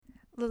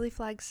Lily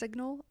Flag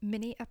Signal,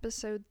 Mini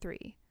Episode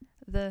 3,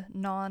 The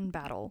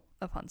Non-Battle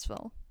of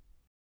Huntsville.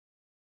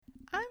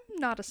 I'm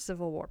not a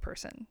Civil War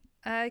person.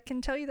 I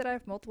can tell you that I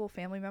have multiple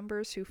family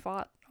members who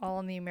fought, all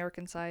on the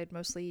American side,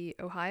 mostly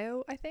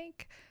Ohio, I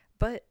think,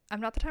 but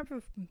I'm not the type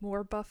of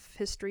more buff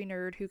history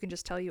nerd who can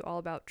just tell you all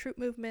about troop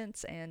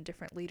movements and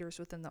different leaders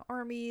within the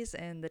armies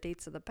and the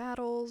dates of the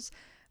battles.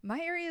 My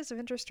areas of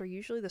interest are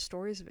usually the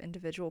stories of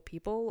individual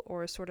people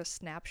or a sort of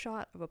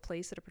snapshot of a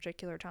place at a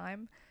particular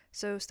time,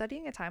 so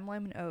studying a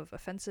timeline of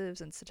offensives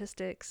and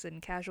statistics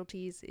and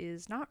casualties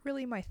is not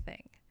really my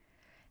thing.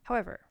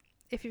 However,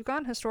 if you've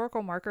gone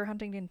historical marker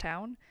hunting in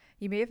town,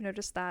 you may have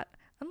noticed that,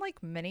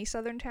 unlike many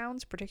southern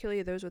towns,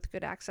 particularly those with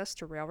good access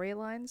to railway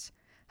lines,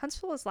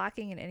 Huntsville is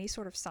lacking in any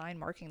sort of sign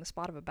marking the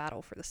spot of a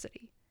battle for the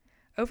city.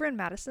 Over in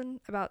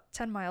Madison, about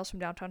 10 miles from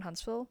downtown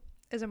Huntsville,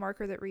 is a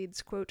marker that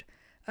reads, quote,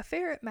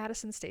 "Affair at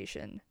Madison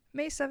Station,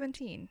 May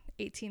 17,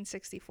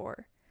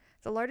 1864.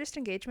 The largest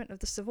engagement of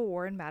the Civil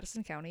War in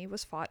Madison County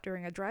was fought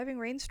during a driving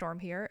rainstorm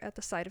here at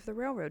the site of the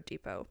railroad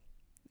depot."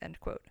 End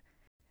quote.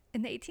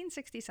 In the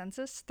 1860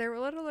 census, there were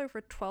a little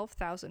over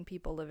 12,000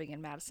 people living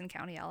in Madison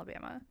County,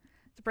 Alabama.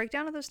 The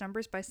breakdown of those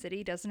numbers by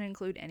city doesn't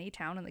include any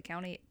town in the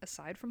county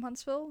aside from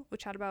Huntsville,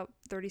 which had about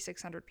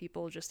 3,600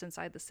 people just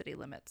inside the city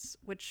limits,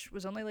 which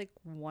was only like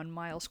 1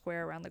 mile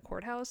square around the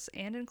courthouse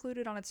and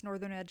included on its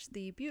northern edge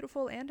the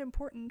beautiful and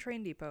important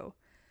train depot.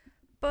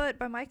 But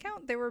by my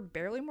count, there were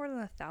barely more than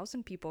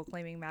 1,000 people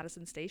claiming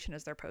Madison Station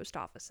as their post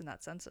office in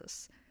that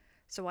census.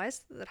 So why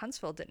is it that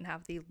Huntsville didn't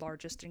have the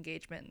largest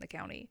engagement in the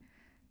county?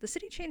 The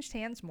city changed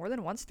hands more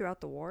than once throughout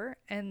the war,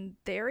 and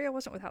the area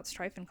wasn't without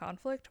strife and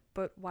conflict,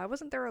 but why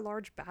wasn't there a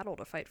large battle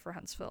to fight for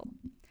Huntsville?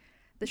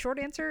 The short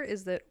answer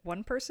is that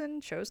one person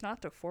chose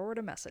not to forward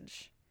a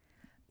message.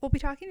 We'll be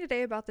talking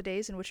today about the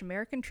days in which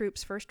American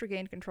troops first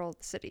regained control of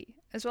the city,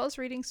 as well as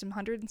reading some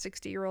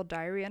 160-year-old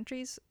diary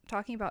entries,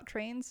 talking about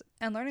trains,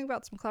 and learning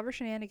about some clever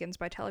shenanigans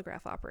by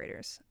telegraph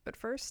operators. But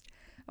first,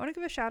 I want to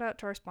give a shout out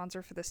to our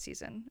sponsor for this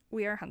season,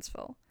 We Are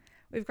Huntsville.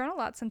 We've grown a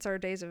lot since our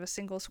days of a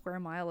single square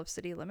mile of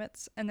city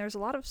limits, and there's a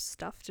lot of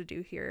stuff to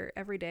do here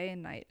every day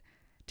and night.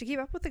 To keep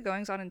up with the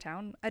goings-on in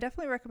town, I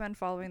definitely recommend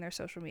following their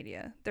social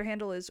media. Their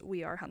handle is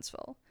We Are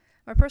Huntsville.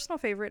 My personal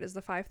favorite is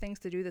the 5 Things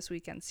to Do This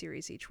Weekend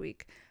series each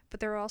week, but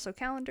there are also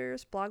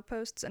calendars, blog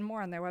posts, and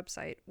more on their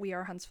website,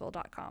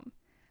 wearehuntsville.com.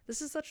 This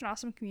is such an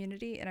awesome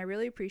community, and I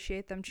really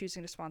appreciate them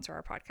choosing to sponsor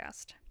our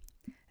podcast.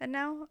 And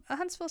now, a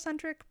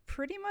Huntsville-centric,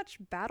 pretty much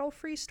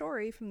battle-free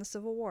story from the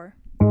Civil War.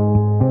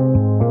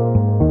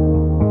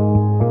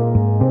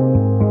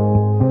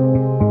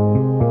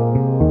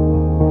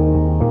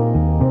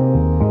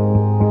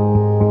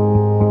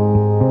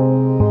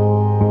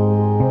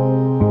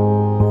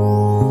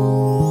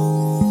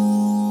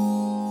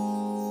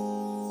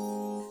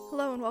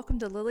 Welcome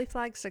to Lily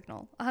Flag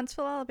Signal, a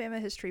Huntsville, Alabama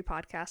history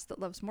podcast that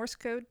loves Morse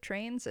code,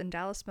 trains, and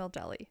Dallas Mill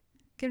Deli.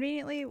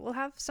 Conveniently, we'll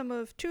have some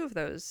of 2 of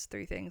those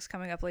 3 things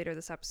coming up later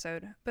this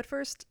episode, but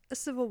first, a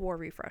Civil War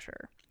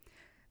refresher.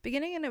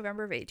 Beginning in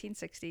November of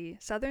 1860,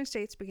 southern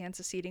states began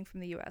seceding from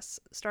the U.S.,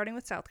 starting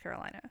with South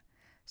Carolina.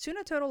 Soon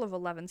a total of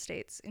 11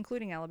 states,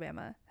 including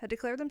Alabama, had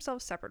declared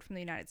themselves separate from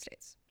the United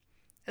States.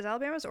 As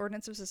Alabama's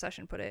Ordinance of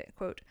Secession put it,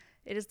 quote,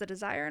 "It is the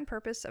desire and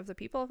purpose of the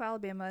people of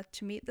Alabama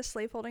to meet the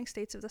slaveholding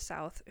states of the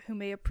South who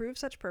may approve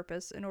such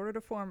purpose in order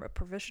to form a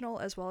provisional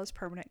as well as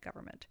permanent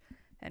government."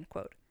 End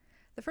quote.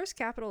 The first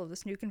capital of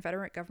this new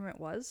Confederate government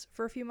was,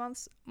 for a few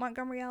months,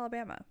 Montgomery,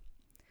 Alabama.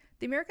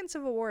 The American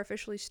Civil War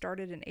officially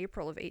started in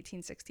April of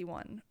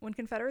 1861, when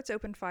Confederates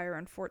opened fire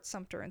on Fort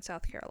Sumter in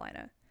South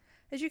Carolina.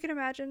 As you can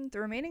imagine, the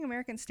remaining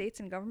American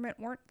states and government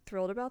weren't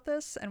thrilled about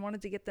this and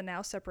wanted to get the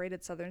now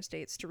separated southern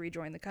states to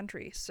rejoin the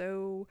country,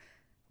 so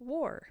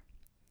war.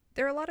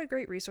 There are a lot of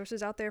great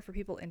resources out there for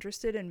people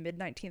interested in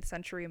mid-19th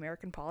century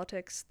American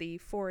politics, the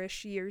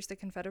 4-ish years the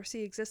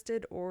Confederacy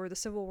existed, or the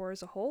Civil War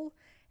as a whole,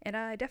 and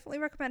I definitely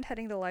recommend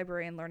heading to the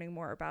library and learning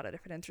more about it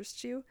if it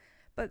interests you,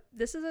 but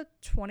this is a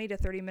 20 to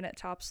 30 minute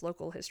tops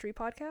local history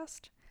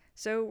podcast.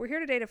 So we're here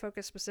today to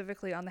focus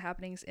specifically on the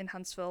happenings in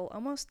Huntsville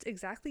almost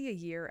exactly a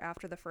year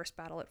after the first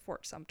battle at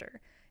Fort Sumter,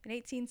 in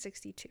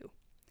 1862.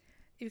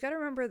 You've got to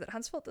remember that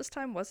Huntsville at this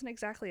time wasn't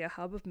exactly a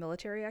hub of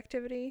military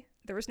activity.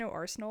 There was no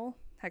arsenal.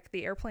 Heck,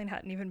 the airplane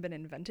hadn't even been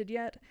invented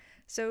yet.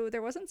 So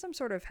there wasn't some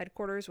sort of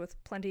headquarters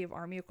with plenty of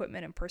army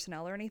equipment and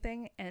personnel or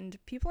anything,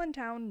 and people in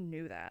town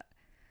knew that.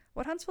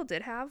 What Huntsville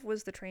did have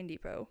was the train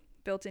depot,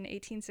 built in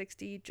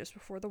 1860 just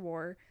before the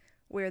war,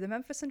 where the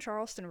Memphis and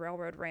Charleston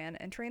Railroad ran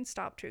and trains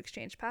stopped to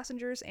exchange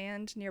passengers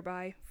and,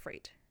 nearby,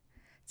 freight.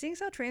 Seeing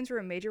as how trains were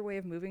a major way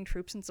of moving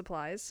troops and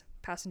supplies,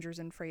 passengers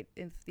and freight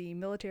in the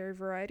military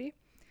variety,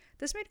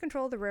 this made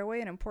control of the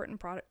railway an important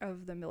part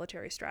of the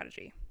military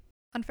strategy.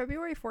 On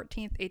February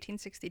 14,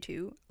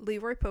 1862,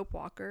 Leroy Pope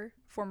Walker,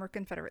 former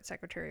Confederate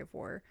Secretary of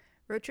War,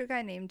 wrote to a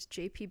guy named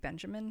J.P.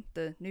 Benjamin,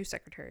 the new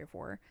Secretary of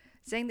War,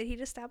 saying that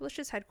he'd established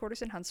his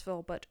headquarters in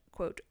Huntsville, but,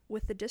 quote,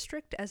 "With the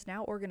district as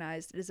now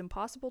organized, it is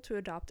impossible to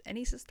adopt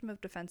any system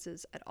of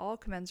defenses at all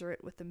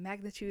commensurate with the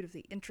magnitude of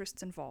the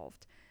interests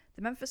involved.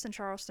 The Memphis and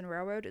Charleston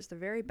Railroad is the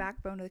very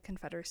backbone of the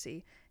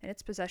Confederacy, and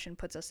its possession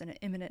puts us in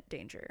imminent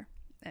danger."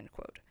 End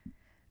quote.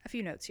 A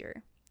few notes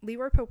here.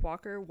 Leroy Pope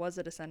Walker was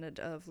a descendant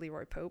of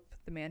Leroy Pope,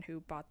 the man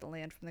who bought the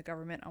land from the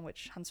government on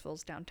which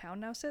Huntsville's downtown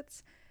now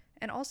sits,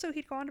 and also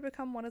he'd go on to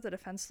become one of the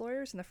defense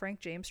lawyers in the Frank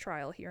James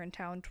trial here in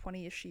town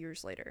 20-ish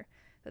years later.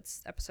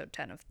 That's episode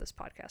 10 of this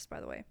podcast, by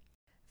the way.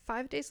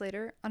 5 days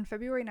later, on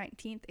February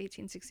 19th,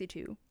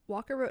 1862,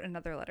 Walker wrote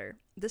another letter,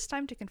 this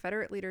time to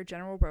Confederate leader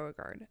General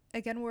Beauregard,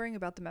 again worrying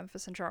about the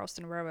Memphis and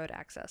Charleston Railroad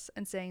access,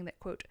 and saying that,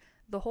 quote,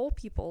 "The whole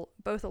people,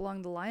 both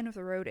along the line of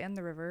the road and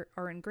the river,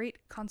 are in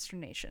great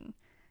consternation,"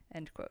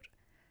 end quote.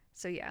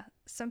 So yeah,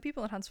 some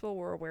people in Huntsville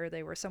were aware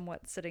they were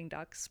somewhat sitting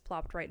ducks,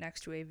 plopped right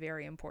next to a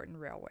very important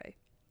railway.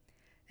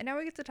 And now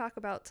we get to talk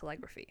about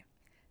telegraphy.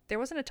 There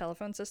wasn't a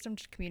telephone system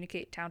to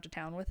communicate town to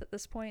town with at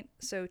this point,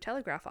 so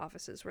telegraph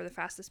offices were the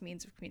fastest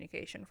means of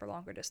communication for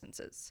longer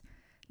distances.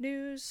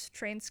 News,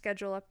 train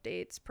schedule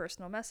updates,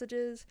 personal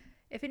messages.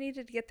 If you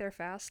needed to get there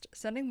fast,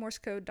 sending Morse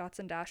code dots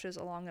and dashes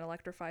along an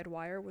electrified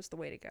wire was the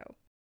way to go.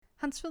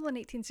 Huntsville in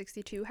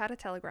 1862 had a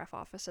telegraph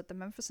office at the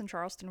Memphis and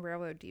Charleston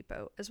Railroad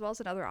Depot, as well as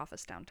another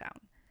office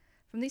downtown.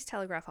 From these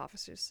telegraph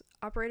offices,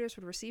 operators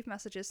would receive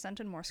messages sent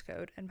in Morse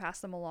code and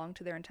pass them along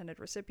to their intended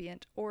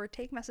recipient, or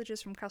take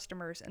messages from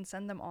customers and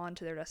send them on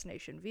to their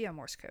destination via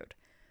Morse code.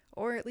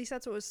 Or at least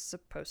that's what was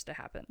supposed to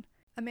happen.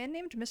 A man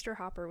named Mr.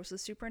 Hopper was the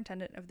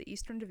superintendent of the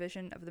Eastern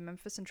Division of the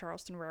Memphis and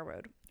Charleston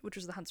Railroad, which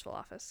was the Huntsville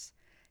office.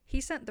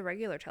 He sent the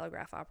regular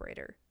telegraph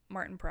operator,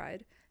 Martin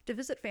Pride, to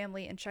visit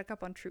family and check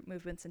up on troop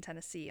movements in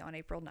Tennessee on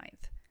April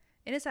 9th.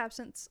 In his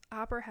absence,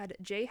 Hopper had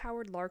J.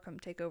 Howard Larcom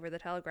take over the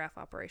telegraph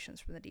operations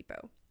from the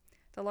depot.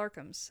 The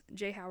Larcoms,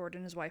 J. Howard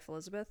and his wife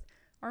Elizabeth,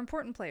 are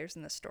important players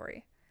in this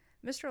story.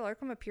 Mr.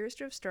 Larcom appears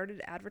to have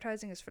started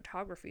advertising his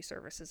photography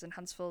services in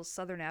Huntsville's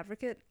Southern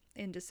Advocate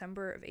in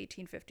December of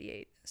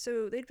 1858,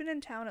 so they'd been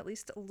in town at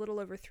least a little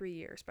over 3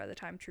 years by the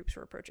time troops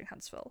were approaching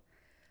Huntsville.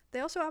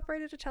 They also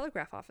operated a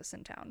telegraph office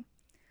in town.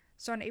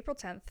 So on April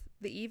 10th,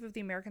 the eve of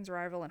the Americans'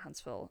 arrival in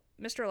Huntsville,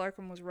 Mr.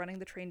 Larcom was running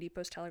the train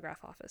depot's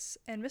telegraph office,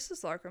 and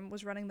Mrs. Larcom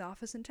was running the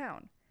office in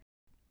town.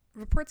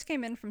 Reports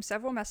came in from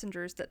several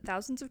messengers that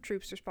thousands of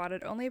troops were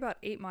spotted only about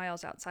 8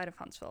 miles outside of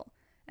Huntsville,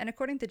 and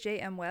according to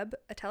J.M. Webb,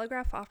 a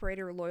telegraph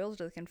operator loyal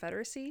to the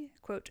Confederacy,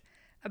 quote,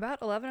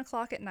 "About 11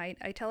 o'clock at night,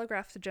 I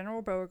telegraphed to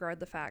General Beauregard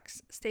the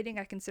facts, stating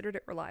I considered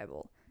it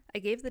reliable. I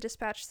gave the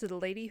dispatch to the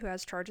lady who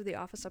has charge of the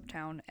office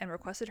uptown and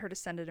requested her to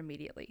send it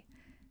immediately."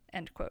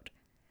 End quote.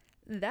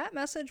 That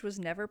message was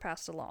never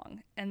passed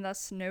along, and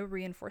thus no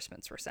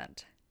reinforcements were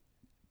sent.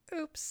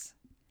 Oops.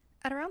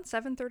 At around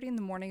 7:30 in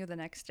the morning of the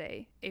next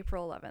day,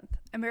 April 11th,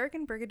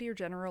 American Brigadier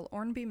General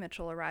Orrin B.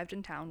 Mitchell arrived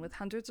in town with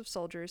hundreds of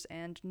soldiers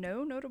and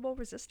no notable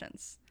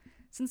resistance.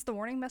 Since the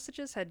warning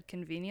messages had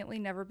conveniently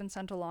never been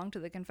sent along to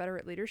the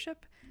Confederate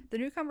leadership, the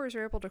newcomers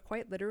were able to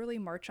quite literally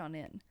march on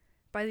in.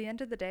 By the end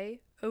of the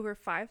day, over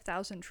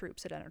 5,000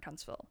 troops had entered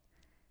Huntsville.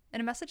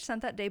 In a message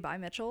sent that day by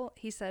Mitchell,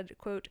 he said,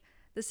 quote,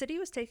 "The city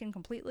was taken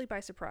completely by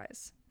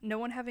surprise, no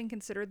one having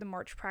considered the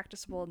march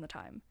practicable in the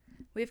time.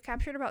 We have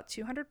captured about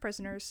 200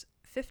 prisoners,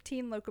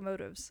 15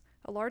 locomotives,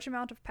 a large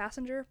amount of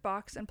passenger,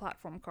 box, and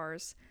platform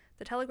cars,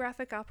 the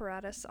telegraphic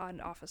apparatus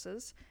and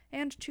offices,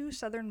 and 2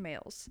 southern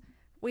mails.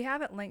 We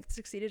have at length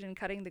succeeded in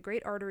cutting the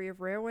great artery of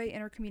railway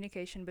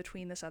intercommunication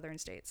between the southern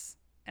states."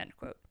 End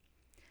quote.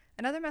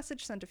 Another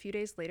message sent a few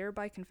days later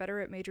by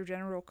Confederate Major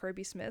General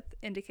Kirby Smith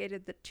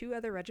indicated that 2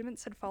 other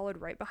regiments had followed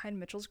right behind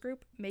Mitchell's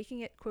group,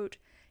 making it, quote,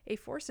 "a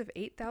force of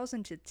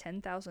 8,000 to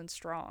 10,000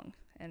 strong,"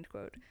 end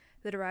quote,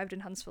 that arrived in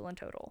Huntsville in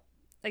total.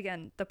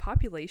 Again, the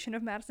population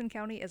of Madison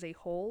County as a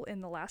whole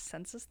in the last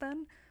census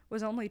then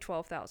was only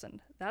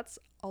 12,000. That's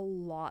a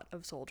lot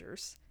of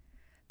soldiers.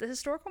 The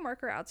historical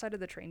marker outside of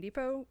the train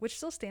depot, which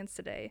still stands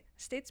today,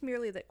 states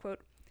merely that,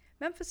 quote,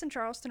 "Memphis and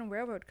Charleston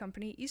Railroad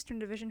Company, Eastern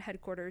Division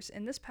Headquarters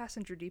in this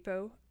passenger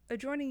depot,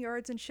 adjoining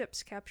yards and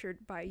ships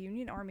captured by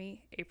Union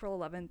Army, April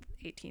 11th,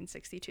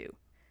 1862.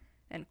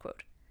 End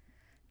quote.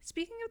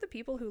 Speaking of the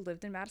people who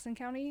lived in Madison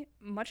County,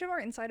 much of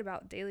our insight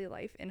about daily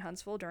life in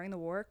Huntsville during the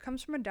war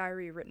comes from a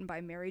diary written by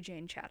Mary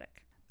Jane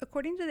Chaddock.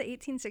 According to the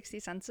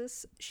 1860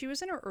 census, she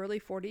was in her early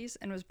 40s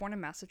and was born in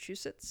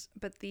Massachusetts,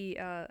 but the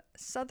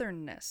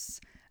southernness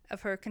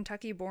of her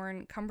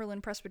Kentucky-born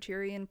Cumberland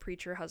Presbyterian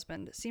preacher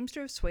husband seems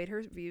to have swayed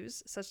her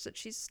views such that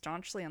she's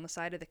staunchly on the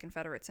side of the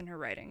Confederates in her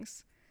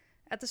writings.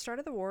 At the start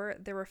of the war,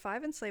 there were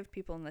 5 enslaved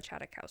people in the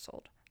Chaddock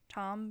household: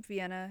 Tom,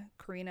 Vienna,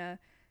 Karina,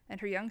 and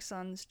her young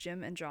sons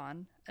Jim and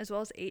John, as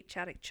well as 8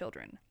 Chaddock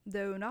children,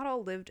 though not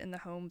all lived in the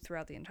home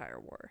throughout the entire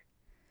war.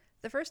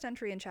 The first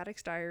entry in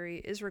Chaddock's diary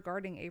is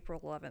regarding April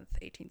 11th,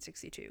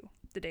 1862,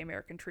 the day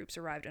American troops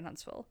arrived in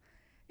Huntsville.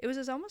 It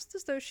was almost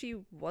as though she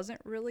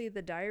wasn't really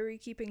the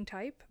diary-keeping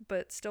type,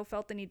 but still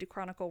felt the need to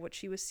chronicle what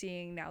she was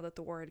seeing now that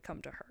the war had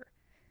come to her.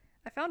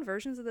 I found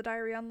versions of the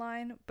diary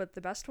online, but the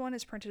best one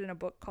is printed in a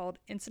book called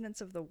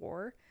Incidents of the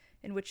War,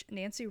 in which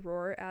Nancy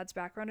Rohr adds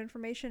background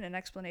information and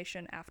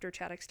explanation after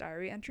Chaddock's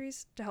diary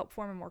entries to help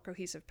form a more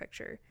cohesive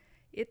picture.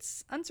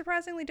 It's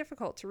unsurprisingly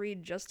difficult to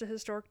read just a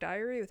historic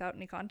diary without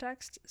any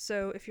context,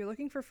 so if you're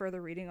looking for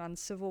further reading on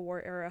Civil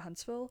War era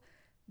Huntsville,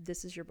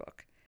 this is your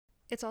book.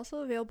 It's also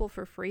available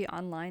for free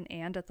online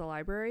and at the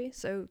library,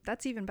 so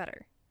that's even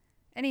better.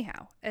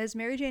 Anyhow, as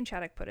Mary Jane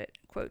Shattuck put it,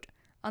 quote,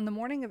 "On the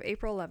morning of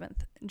April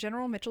 11th,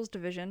 General Mitchell's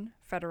division,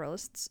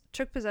 Federalists,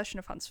 took possession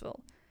of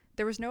Huntsville.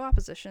 There was no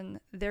opposition,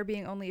 there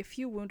being only a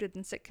few wounded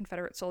and sick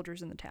Confederate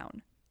soldiers in the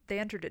town. They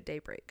entered at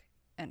daybreak."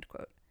 End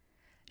quote.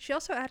 She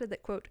also added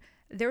that, quote,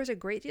 "There was a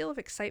great deal of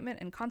excitement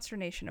and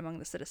consternation among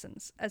the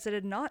citizens, as it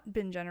had not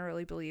been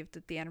generally believed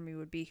that the enemy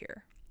would be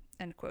here."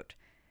 End quote.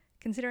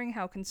 Considering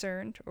how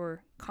concerned,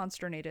 or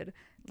consternated,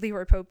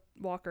 Leroy Pope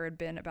Walker had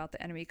been about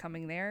the enemy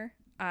coming there,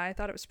 I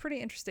thought it was pretty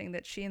interesting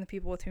that she and the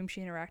people with whom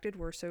she interacted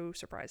were so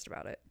surprised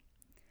about it.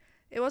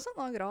 It wasn't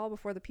long at all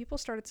before the people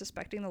started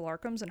suspecting the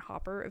Larkhams and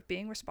Hopper of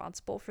being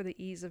responsible for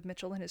the ease of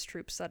Mitchell and his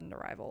troops' sudden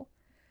arrival.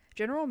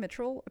 General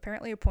Mitchell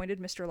apparently appointed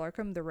Mr.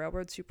 Larkham the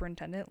railroad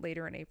superintendent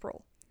later in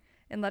April.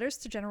 In letters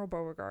to General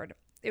Beauregard,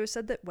 it was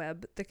said that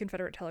Webb, the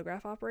Confederate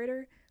telegraph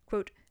operator,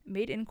 quote,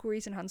 "made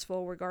inquiries in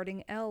Huntsville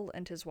regarding L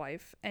and his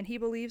wife, and he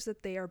believes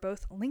that they are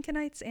both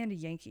Lincolnites and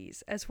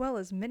Yankees, as well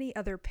as many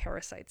other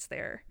parasites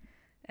there."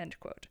 End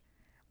quote.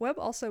 Webb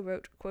also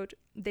wrote, quote,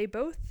 "They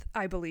both,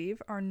 I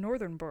believe, are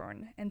northern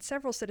born, and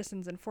several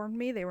citizens informed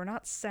me they were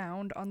not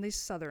sound on the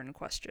southern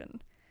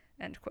question."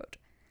 End quote.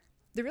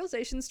 The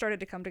realization started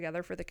to come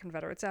together for the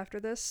Confederates after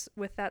this,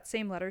 with that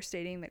same letter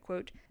stating that,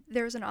 quote,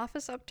 "There is an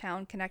office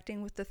uptown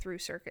connecting with the through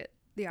circuit.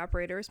 The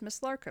operator is Miss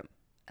Larkham.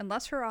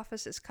 Unless her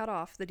office is cut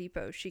off the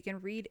depot, she can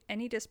read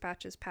any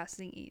dispatches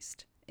passing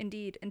east.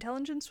 Indeed,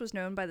 intelligence was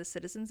known by the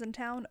citizens in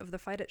town of the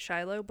fight at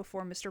Shiloh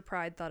before Mr.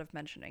 Pride thought of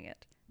mentioning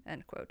it."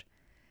 End quote.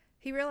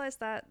 He realized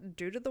that,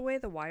 due to the way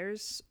the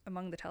wires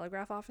among the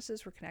telegraph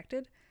offices were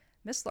connected,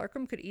 Miss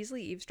Larkham could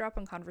easily eavesdrop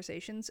on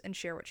conversations and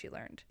share what she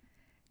learned.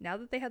 Now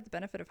that they had the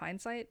benefit of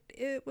hindsight,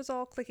 it was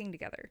all clicking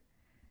together.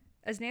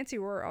 As Nancy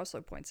Rohr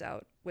also points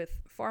out,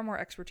 with far more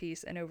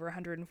expertise and over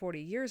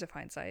 140 years of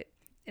hindsight,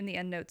 in the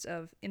endnotes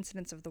of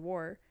Incidents of the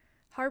War,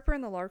 Harper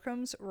and the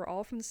Larkhams were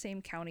all from the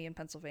same county in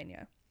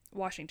Pennsylvania,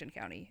 Washington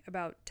County,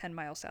 about 10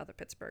 miles south of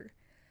Pittsburgh.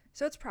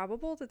 So it's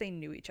probable that they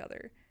knew each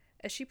other.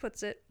 As she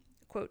puts it,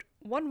 quote,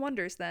 "One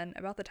wonders, then,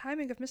 about the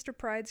timing of Mr.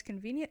 Pride's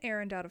convenient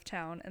errand out of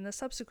town and the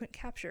subsequent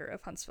capture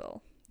of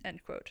Huntsville."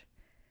 End quote.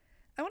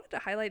 I wanted to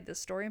highlight this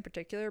story in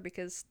particular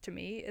because, to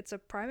me, it's a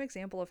prime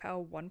example of how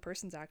one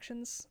person's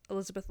actions,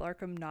 Elizabeth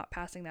Larkham not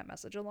passing that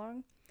message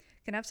along,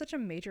 can have such a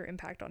major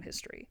impact on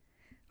history.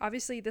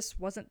 Obviously, this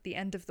wasn't the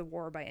end of the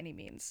war by any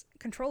means.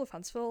 Control of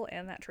Huntsville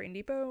and that train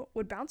depot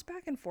would bounce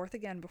back and forth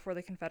again before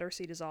the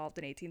Confederacy dissolved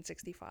in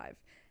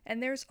 1865,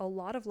 and there's a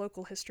lot of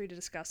local history to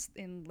discuss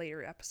in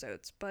later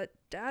episodes, but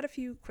to add a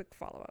few quick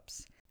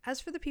follow-ups.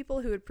 As for the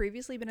people who had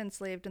previously been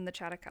enslaved in the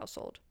Shattuck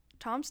household,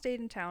 Tom stayed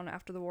in town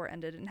after the war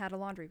ended and had a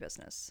laundry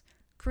business.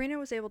 Karina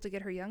was able to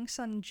get her young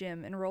son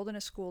Jim enrolled in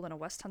a school in a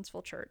West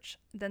Huntsville church,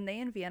 then they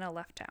and Vienna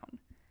left town.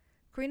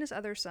 Karina's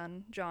other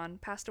son, John,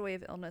 passed away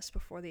of illness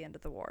before the end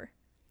of the war.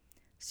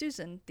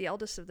 Susan, the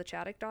eldest of the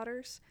Shattuck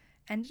daughters,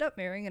 ended up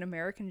marrying an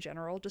American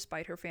general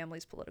despite her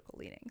family's political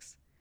leanings.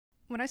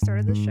 When I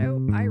started this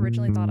show, I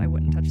originally thought I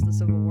wouldn't touch the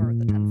Civil War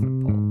with a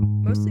 10-foot pole,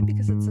 mostly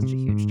because it's such a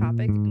huge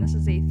topic, and this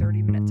is a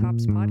 30-minute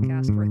tops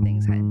podcast where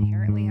things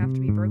inherently have to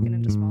be broken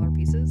into smaller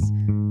pieces,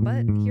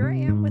 but here I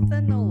am with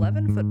an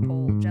 11-foot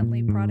pole,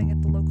 gently prodding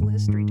at the local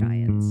history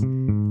tie-ins.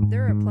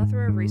 There are a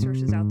plethora of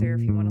resources out there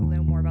if you want to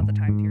know more about the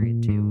time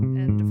period too,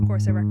 and of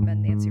course I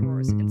recommend Nancy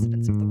Rohr's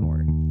Incidents of the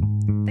War.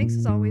 Thanks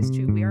as always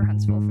to We Are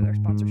Huntsville for their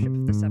sponsorship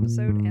of this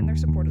episode and their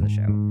support of the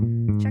show.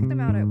 Check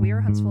them out at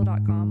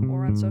wearehuntsville.com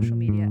or on social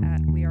media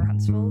at We Are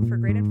Huntsville for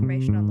great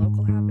information on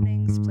local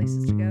happenings,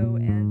 places to go,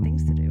 and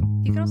things to do.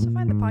 You can also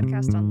find the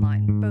podcast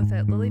online, both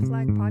at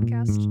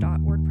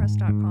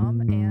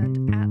lilyflagpodcast.wordpress.com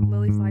and at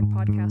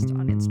lilyflagpodcast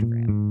on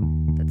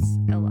Instagram. That's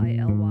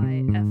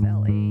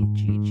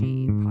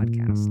LILYFLAGG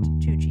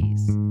podcast, 2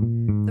 G's.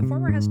 The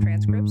former has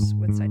transcripts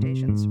with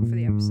citations for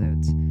the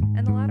episodes,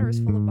 and the latter is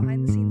full of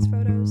behind-the-scenes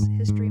photos,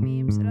 history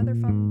memes, and other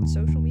fun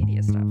social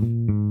media stuff.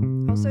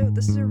 Also,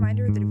 this is a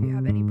reminder that if you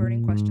have any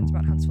burning questions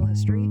about Huntsville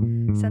history,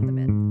 send them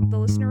in. The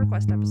listener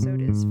request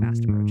episode is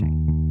fast approaching.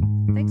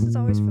 Thanks as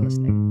always for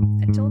listening.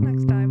 Until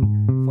next time.